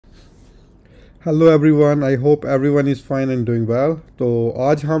Hello everyone, I hope everyone is fine and doing well. तो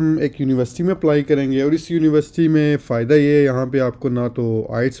आज हम एक यूनिवर्सिटी में अप्लाई करेंगे और इस यूनिवर्सिटी में फ़ायदा ये है, यहाँ पे आपको ना तो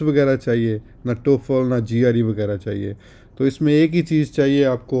आइट्स वगैरह चाहिए, ना टोफल, ना जीआरई वगैरह चाहिए। तो इसमें एक ही चीज़ चाहिए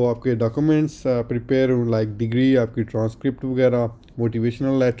आपको, आपके डॉक्यूमेंट्स प्रिपेयर हो, लाइक डिग्री, आपकी ट्रांसक्रिप्ट वगैरह,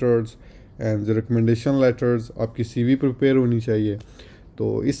 motivational letters and recommendation letters, आपकी सीवी प्रिपेयर होनी चाहिए।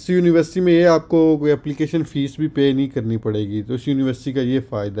 तो इस यूनिवर्सिटी में ये आपको कोई एप्लीकेशन फ़ीस भी पे नहीं करनी पड़ेगी, तो इस यूनिवर्सिटी का ये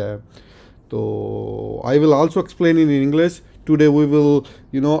फ़ायदा है। So I will also explain in English. Today we will,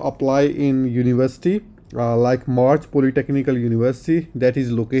 apply in university like Marche Polytechnical University that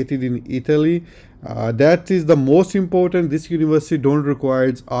is located in Italy. That is the most important. This university don't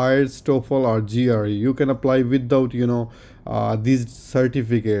require IELTS, TOEFL or GRE. You can apply without, these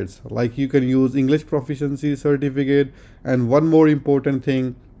certificates. Like you can use English proficiency certificate. And one more important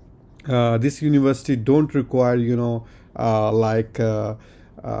thing, this university don't require,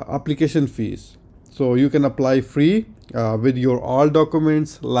 application fees, so you can apply free with your all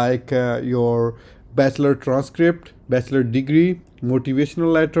documents like your bachelor transcript, bachelor degree,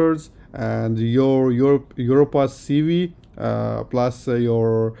 motivational letters, and your Europass CV plus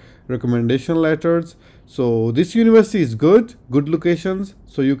your recommendation letters. So this university is good locations,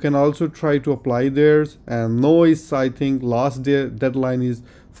 so you can also try to apply there. And no is, I think, last day deadline is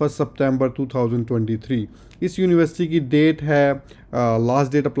 1 September 2023. इस university की date है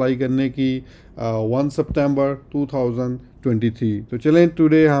last date apply करने की 1 सितंबर 2023। तो चलें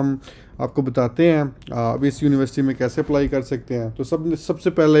today हम आपको बताते हैं अब इस यूनिवर्सिटी में कैसे अप्लाई कर सकते हैं। तो सबसे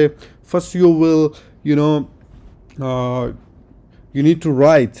पहले first you need to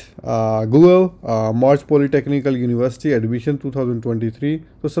write Google March Polytechnical University Admission 2023।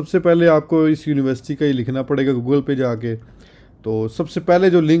 तो सबसे पहले आपको इस यूनिवर्सिटी का ही लिखना पड़ेगा गूगल पे जाके। तो सबसे पहले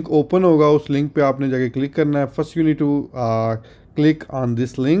जो लिंक ओपन होगा उस लिंक पे आपने जाके क्लिक करना है। First you need to click on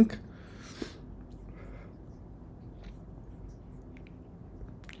this link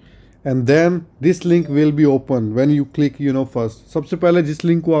and then this link will be open when you click first. सबसे पहले जिस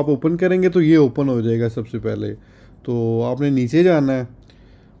लिंक को आप ओपन करेंगे तो ये ओपन हो जाएगा सबसे पहले। तो आपने नीचे जाना है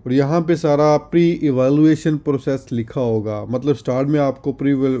और यहाँ पे सारा प्री इवैल्यूएशन प्रोसेस लिखा होगा। मतलब स्टार्ट में आपको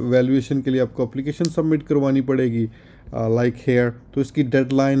प्री इवैल्यूएशन के लिए आपको एप्लीकेशन सबमिट करवानी पड़ेगी लाइक हेयर। तो इसकी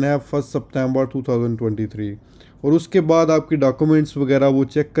डेडलाइन है 1 सितंबर 2023। और उसके बाद आपके डॉक्यूमेंट्स वगैरह वो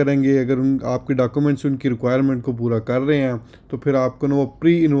चेक करेंगे। अगर आपके डॉक्यूमेंट्स उनकी रिक्वायरमेंट को पूरा कर रहे हैं तो फिर आपको ना वो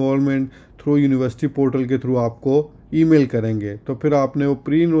pre enrolment through university portal के थ्रू आपको ईमेल करेंगे। तो फिर आपने वो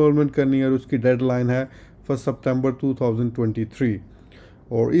प्री इनरोलमेंट करनी है और उसकी डेडलाइन है 1 सितंबर 2023।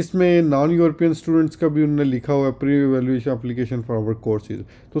 और इसमें नॉन यूरोपियन स्टूडेंट्स का भी उन्होंने लिखा हुआ है pre evaluation application for our courses.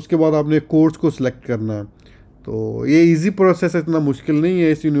 तो उसके बाद आपने कोर्स को सिलेक्ट करना है। तो ये इजी प्रोसेस है, इतना मुश्किल नहीं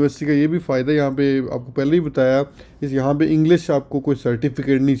है। इस यूनिवर्सिटी का ये भी फ़ायदा, यहाँ पे आपको पहले ही बताया, इस यहाँ पे इंग्लिश आपको कोई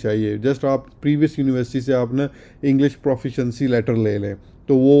सर्टिफिकेट नहीं चाहिए। जस्ट आप प्रीवियस यूनिवर्सिटी से आप ना इंग्लिश प्रोफिशेंसी लेटर ले लें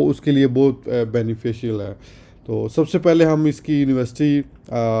तो वो उसके लिए बहुत बेनिफिशियल है। तो सबसे पहले हम इसकी यूनिवर्सिटी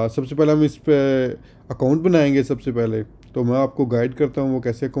सबसे पहले हम इस पर अकाउंट बनाएंगे। सबसे पहले तो मैं आपको गाइड करता हूँ वो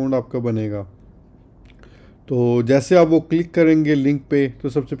कैसे अकाउंट आपका बनेगा। तो जैसे आप वो क्लिक करेंगे लिंक पे तो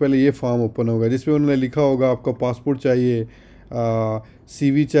सबसे पहले ये फॉर्म ओपन होगा जिसमें उन्होंने लिखा होगा आपका पासपोर्ट चाहिए,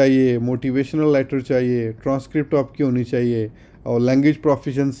 सीवी चाहिए, मोटिवेशनल लेटर चाहिए, ट्रांसक्रिप्ट आपकी होनी चाहिए और लैंग्वेज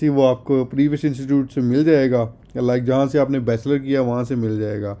प्रोफिशिएंसी वो आपको प्रीवियस इंस्टीट्यूट से मिल जाएगा, लाइक जहाँ से आपने बैचलर किया वहाँ से मिल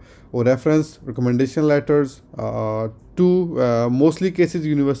जाएगा। और reference recommendation letters to mostly cases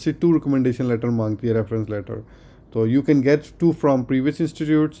university 2 recommendation letter मांगती है, रेफरेंस लेटर। तो you can get 2 from previous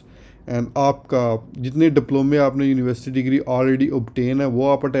institutes. And आपका जितने डिप्लोमे आपने यूनिवर्सिटी डिग्री ऑलरेडी ऑब्टेन है वो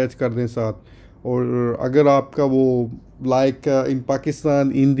आप अटैच कर दें साथ। और अगर आपका वो like in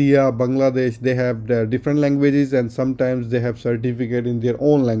Pakistan, India, Bangladesh, they have different languages and sometimes they have certificate in their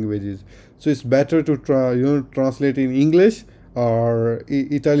own languages, so it's better to translate in English और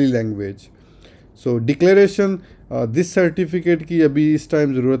Italy language. So declaration this certificate की अभी इस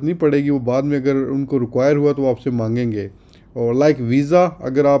टाइम ज़रूरत नहीं पड़ेगी, वो बाद में अगर उनको रिक्वायर हुआ तो वो आपसे मांगेंगे। और लाइक वीज़ा,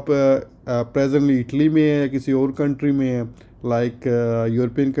 अगर आप प्रेजेंटली इटली में हैं या किसी और कंट्री में हैं, लाइक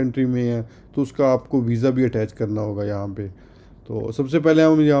यूरोपियन कंट्री में हैं, तो उसका आपको वीज़ा भी अटैच करना होगा यहाँ पे। तो सबसे पहले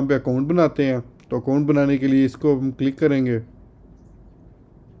हम यहाँ पे अकाउंट बनाते हैं। तो अकाउंट बनाने के लिए इसको हम क्लिक करेंगे।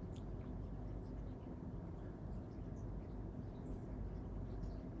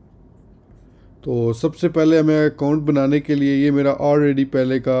 तो सबसे पहले हमें अकाउंट बनाने के लिए, ये मेरा ऑलरेडी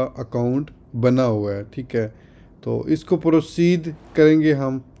पहले का अकाउंट बना हुआ है, ठीक है। तो इसको प्रोसीड करेंगे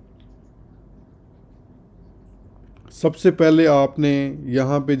हम। सबसे पहले आपने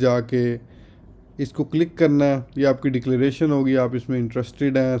यहाँ पे जाके इसको क्लिक करना है। ये आपकी डिक्लेरेशन होगी, आप इसमें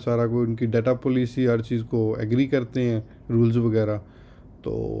इंटरेस्टेड हैं, सारा कोई उनकी डाटा पॉलिसी हर चीज़ को एग्री करते हैं, रूल्स वगैरह।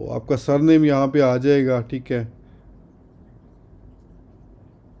 तो आपका सरनेम यहाँ पे आ जाएगा, ठीक है।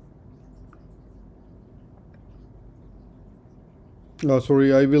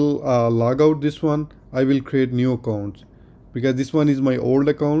 Sorry, I will log out this one. I will create new accounts because this one is my old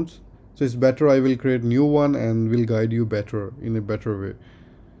accounts. So it's better I will create new one and will guide you better in a better way.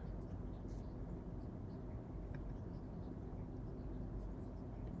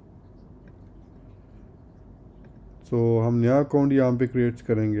 So हम नया account यहाँ पे create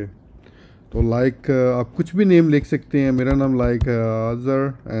करेंगे। तो like आप कुछ भी name लिख सकते हैं। मेरा नाम like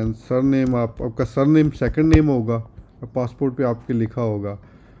Azhar and sir name आपका सर नेम सेकेंड नेम होगा, पासपोर्ट पे आपके लिखा होगा।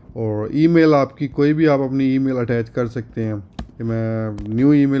 और ईमेल आपकी कोई भी आप अपनी ईमेल अटैच कर सकते हैं। कि मैं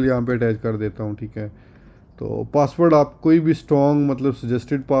न्यू ईमेल यहाँ पे अटैच कर देता हूँ, ठीक है। तो पासवर्ड आप कोई भी स्ट्रॉन्ग मतलब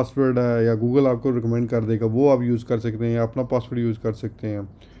सजेस्टेड पासवर्ड है या गूगल आपको रिकमेंड कर देगा वो आप यूज़ कर सकते हैं या अपना पासवर्ड यूज़ कर सकते हैं।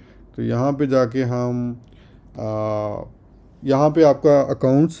 तो यहाँ पे जाके हम यहाँ पे आपका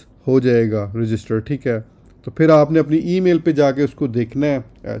अकाउंट्स हो जाएगा रजिस्टर, ठीक है। तो फिर आपने अपनी ईमेल पे जाके उसको देखना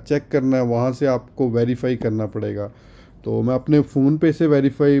है, चेक करना है, वहाँ से आपको वेरीफाई करना पड़ेगा। तो मैं अपने फ़ोन पे से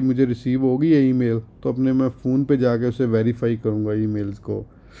वेरीफाई मुझे रिसीव होगी ये ईमेल, तो अपने मैं फ़ोन पे जाके उसे वेरीफाई करूँगा ईमेल्स को।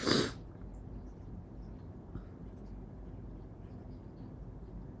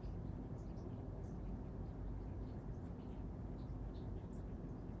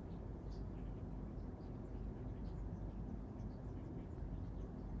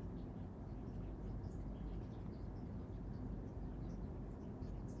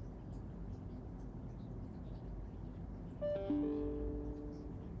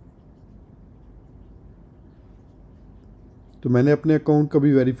 तो मैंने अपने अकाउंट का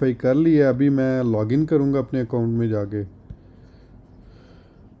भी वेरीफाई कर लिया। अभी मैं लॉगिन करूँगा अपने अकाउंट में जाके।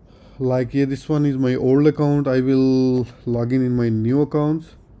 लाइक ये this one is my old account, I will log in my new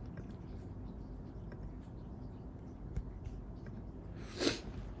accounts.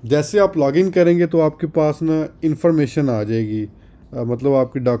 जैसे आप लॉगिन करेंगे तो आपके पास ना इंफॉर्मेशन आ जाएगी, मतलब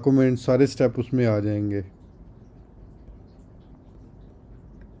आपके डॉक्यूमेंट सारे स्टेप उसमें आ जाएंगे।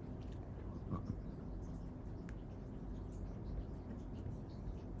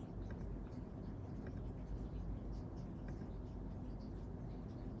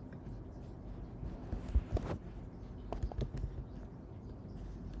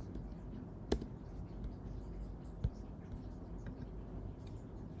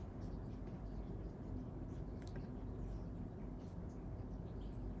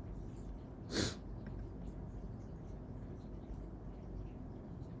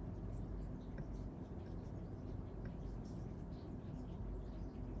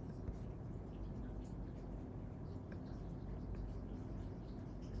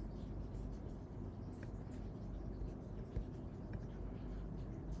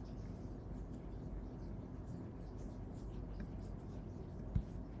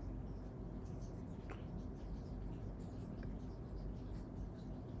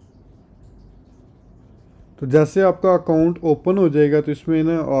 तो जैसे आपका अकाउंट ओपन हो जाएगा तो इसमें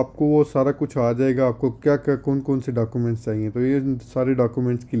ना आपको वो सारा कुछ आ जाएगा, आपको क्या क्या कौन कौन से डॉक्यूमेंट्स चाहिए। तो ये सारे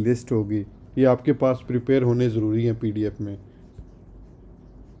डॉक्यूमेंट्स की लिस्ट होगी, ये आपके पास प्रिपेयर होने ज़रूरी है पीडीएफ में।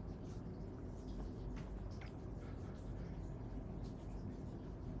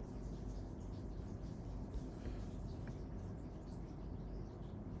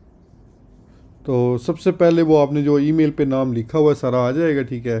 तो सबसे पहले वो आपने जो ईमेल पे नाम लिखा हुआ है सारा आ जाएगा,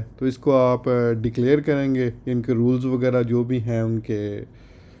 ठीक है। तो इसको आप डिक्लेयर करेंगे, इनके रूल्स वगैरह जो भी हैं उनके,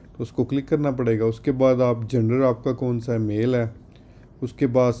 तो उसको क्लिक करना पड़ेगा। उसके बाद आप जेंडर आपका कौन सा है, मेल है। उसके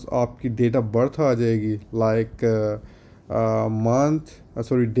बाद आपकी डेट ऑफ बर्थ आ जाएगी, like month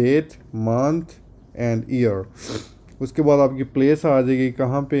sorry date month and year. उसके बाद आपकी प्लेस आ जाएगी,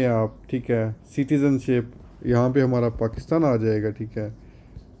 कहाँ पे हैं आप, ठीक है। सिटीज़नशिप यहाँ पे हमारा पाकिस्तान आ जाएगा, ठीक है।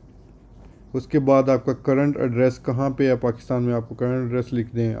 उसके बाद आपका करंट एड्रेस कहाँ पे है पाकिस्तान में, आपको करंट एड्रेस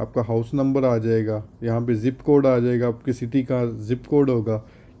लिख दें। आपका हाउस नंबर आ जाएगा, यहाँ पे ज़िप कोड आ जाएगा, आपकी सिटी का ज़िप कोड होगा,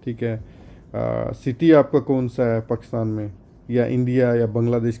 ठीक है। सिटी आपका कौन सा है पाकिस्तान में, या इंडिया या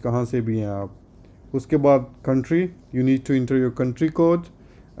बांग्लादेश, कहाँ से भी हैं आप। उसके बाद country, you need to inter your country code.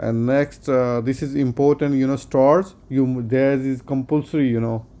 And next this is important, you know stars you there is compulsory, you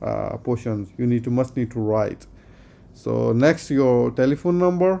know portions you need to must need to right. So next your telephone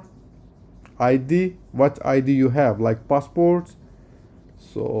number, ID, what ID you have, like passports.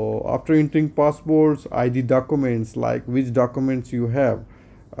 So after entering passports, ID documents, like which documents you have.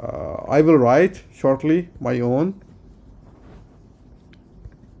 I will write shortly my own.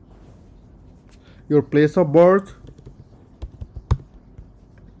 Your place of birth,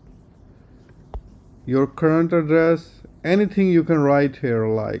 your current address, anything you can write here,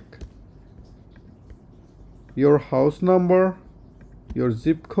 like your house number, your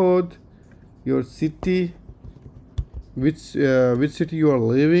zip code, your city, which city you are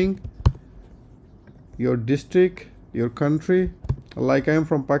living, your district, your country. Like I am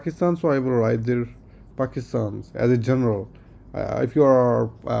from Pakistan, so I will write there Pakistan as a general. If you are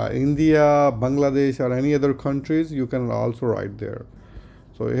India, Bangladesh, or any other countries, you can also write there.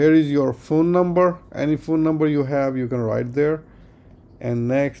 So here is your phone number. Any phone number you have, you can write there. And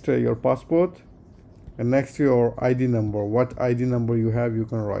next, your passport. And next, your ID number. What ID number you have, you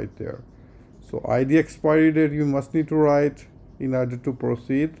can write there. So ID expiry date you must need to write in order to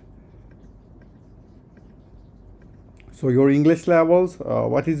proceed. So your English levels,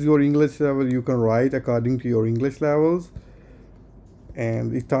 what is your English level, you can write according to your English levels.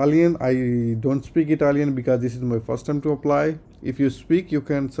 And Italian, I don't speak Italian because this is my first time to apply. If you speak, you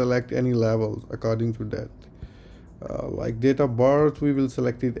can select any levels according to that. Like date of birth, we will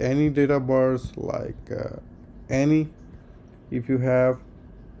select it any date of birth, like any, if you have.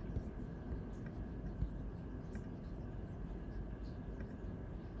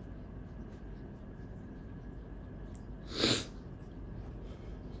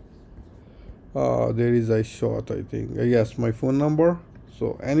 There is a short, I think. Yes, my phone number.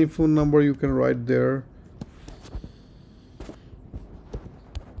 So any phone number you can write there.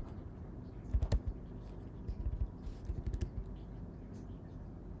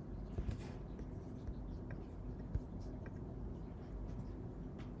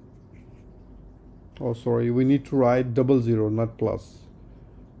 Oh, sorry, we need to write 00, not plus.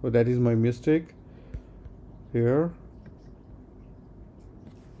 So that is my mistake here.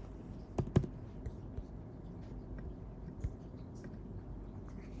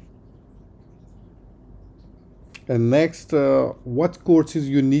 And next, what courses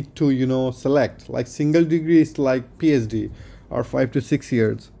you need to select. Like single degree is like PhD or 5 to 6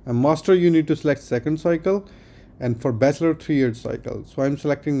 years. A master you need to select second cycle, and for bachelor 3 years cycle. So I'm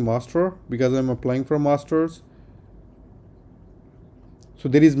selecting master because I'm applying for masters. So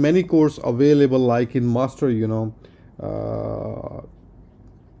there is many course available, like in master,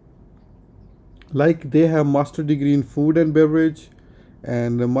 like they have master degree in food and beverage,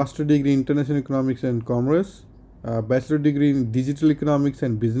 and a master degree in international economics and commerce, bachelor degree in digital economics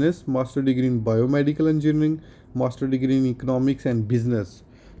and business, master degree in biomedical engineering, master degree in economics and business.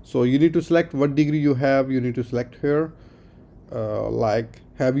 So you need to select what degree you have. You need to select here, like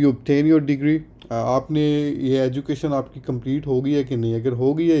have you obtained your degree. आपने ये education आपकी complete हो गई है कि नहीं. अगर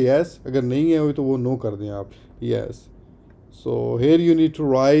हो गई है, यस. अगर नहीं है तो वो नो कर दें आप, yes. So here you need to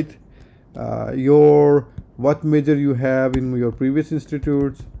write your what major you have in your previous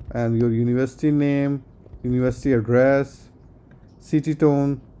institutes, and your university name, university address, city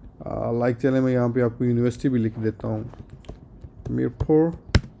tone. Like चले मैं यहाँ पे आपको यूनिवर्सिटी भी लिख देता हूँ, Mirpur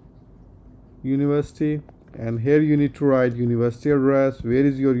university. And here you need to write university address, where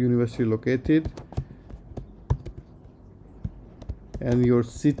is your university located, and your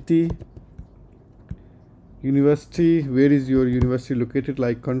city, university, where is your university located,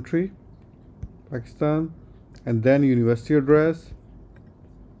 like country, Pakistan, and then university address,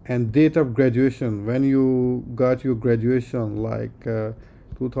 and date of graduation, when you got your graduation, like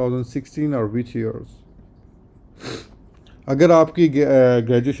 2016 or which years. अगर आपकी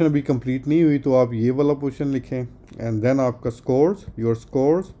graduation अभी complete नहीं हुई तो आप ये वाला portion लिखें. एंड देन आपका scores, your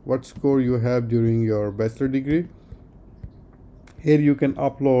scores, what score you have during your bachelor degree. Here you can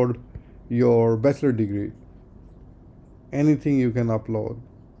upload your bachelor degree, anything you can upload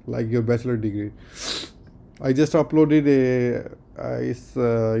like your bachelor degree. I just uploaded I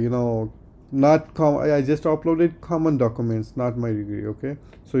just uploaded common documents, not my degree. Okay,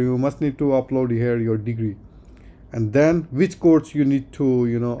 so you must need to upload here your degree, and then which course you need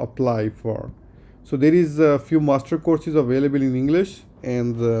to apply for. So there is a few master courses available in English,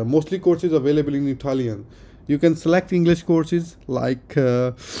 and mostly courses available in Italian. You can select English courses like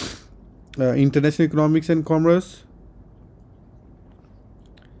international economics and commerce,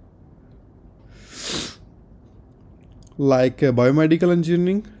 like biomedical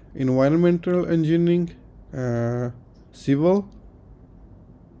engineering, environmental engineering, civil,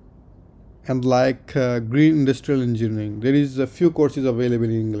 and like green industrial engineering. There is a few courses available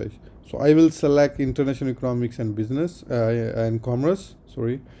in English. So I will select international economics and business and commerce,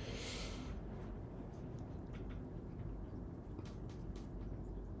 sorry.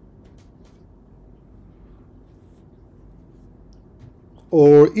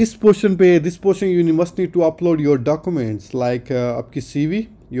 और इस portion पे, this portion you must need to upload your documents like आपकी CV,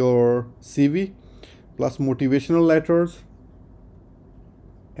 your CV plus motivational letters,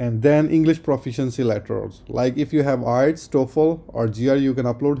 and then English proficiency letters. Like if you have IELTS, TOEFL or GR, you can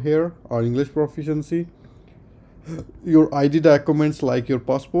upload here, or English proficiency. Your ID documents like your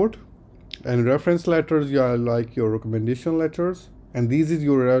passport, and reference letters you are like your recommendation letters. And these is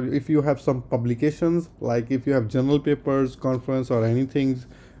your if you have some publications, like if you have journal papers, conference or anything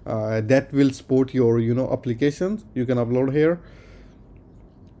that will support your applications, you can upload here.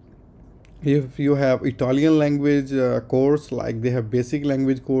 If you have Italian language course, like they have basic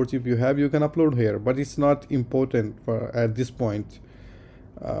language course, if you have, you can upload here, but it's not important for at this point.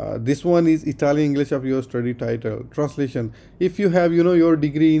 This one is Italian English of your study title translation. If you have your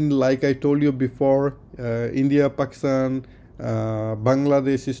degree in, like I told you before, India, Pakistan,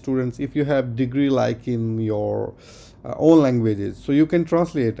 Bangladeshi students, if you have degree like in your own languages, so you can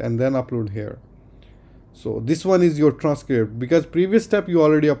translate and then upload here. So this one is your transcript, because previous step you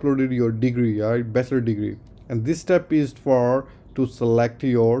already uploaded your degree, right, bachelor degree, and this step is for to select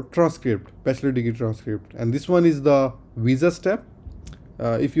your transcript, bachelor degree transcript. And this one is the visa step.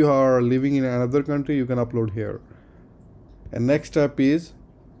 If you are living in another country, you can upload here. And next step is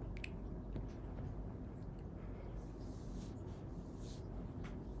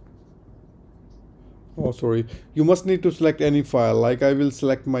you must need to select any file, like I will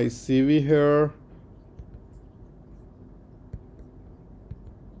select my CV here.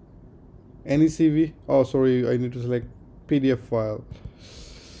 Any CV. I need to select PDF file.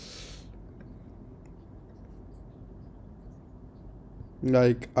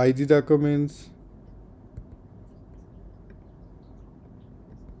 Like ID documents.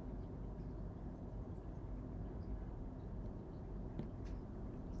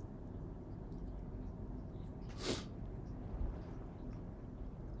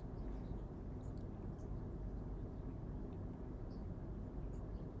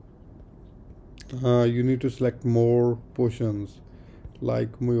 You need to select more portions, like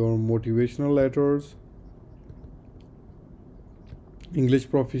your motivational letters, English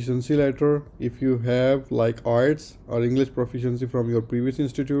proficiency letter, if you have like IELTS or English proficiency from your previous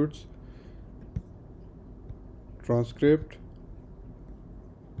institutes, transcript,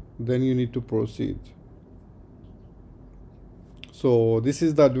 then you need to proceed. So this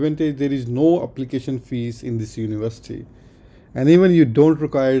is the advantage, there is no application fees in this university, and even you don't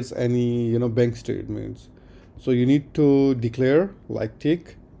require any bank statements. So you need to declare, like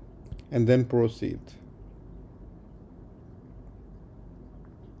tick, and then proceed.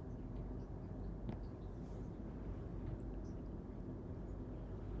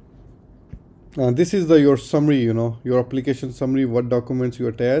 This is your summary, your application summary, what documents you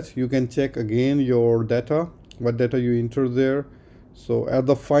attach. You can check again your data, what data you enter there. So at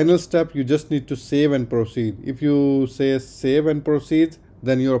the final step, you just need to save and proceed. If you say save and proceed,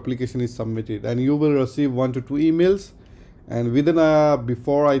 then your application is submitted, and you will receive 1 to 2 emails. And within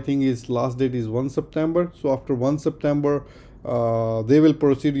before, I think its last date is 1 September. So after 1 September, they will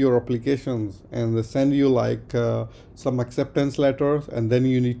proceed your applications and they send you like some acceptance letters, and then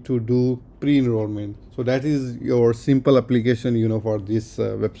you need to do pre-enrollment. So that is your simple application for these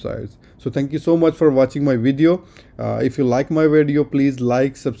websites. So thank you so much for watching my video. If you like my video, please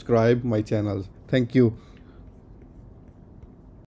like, subscribe my channel. Thank you.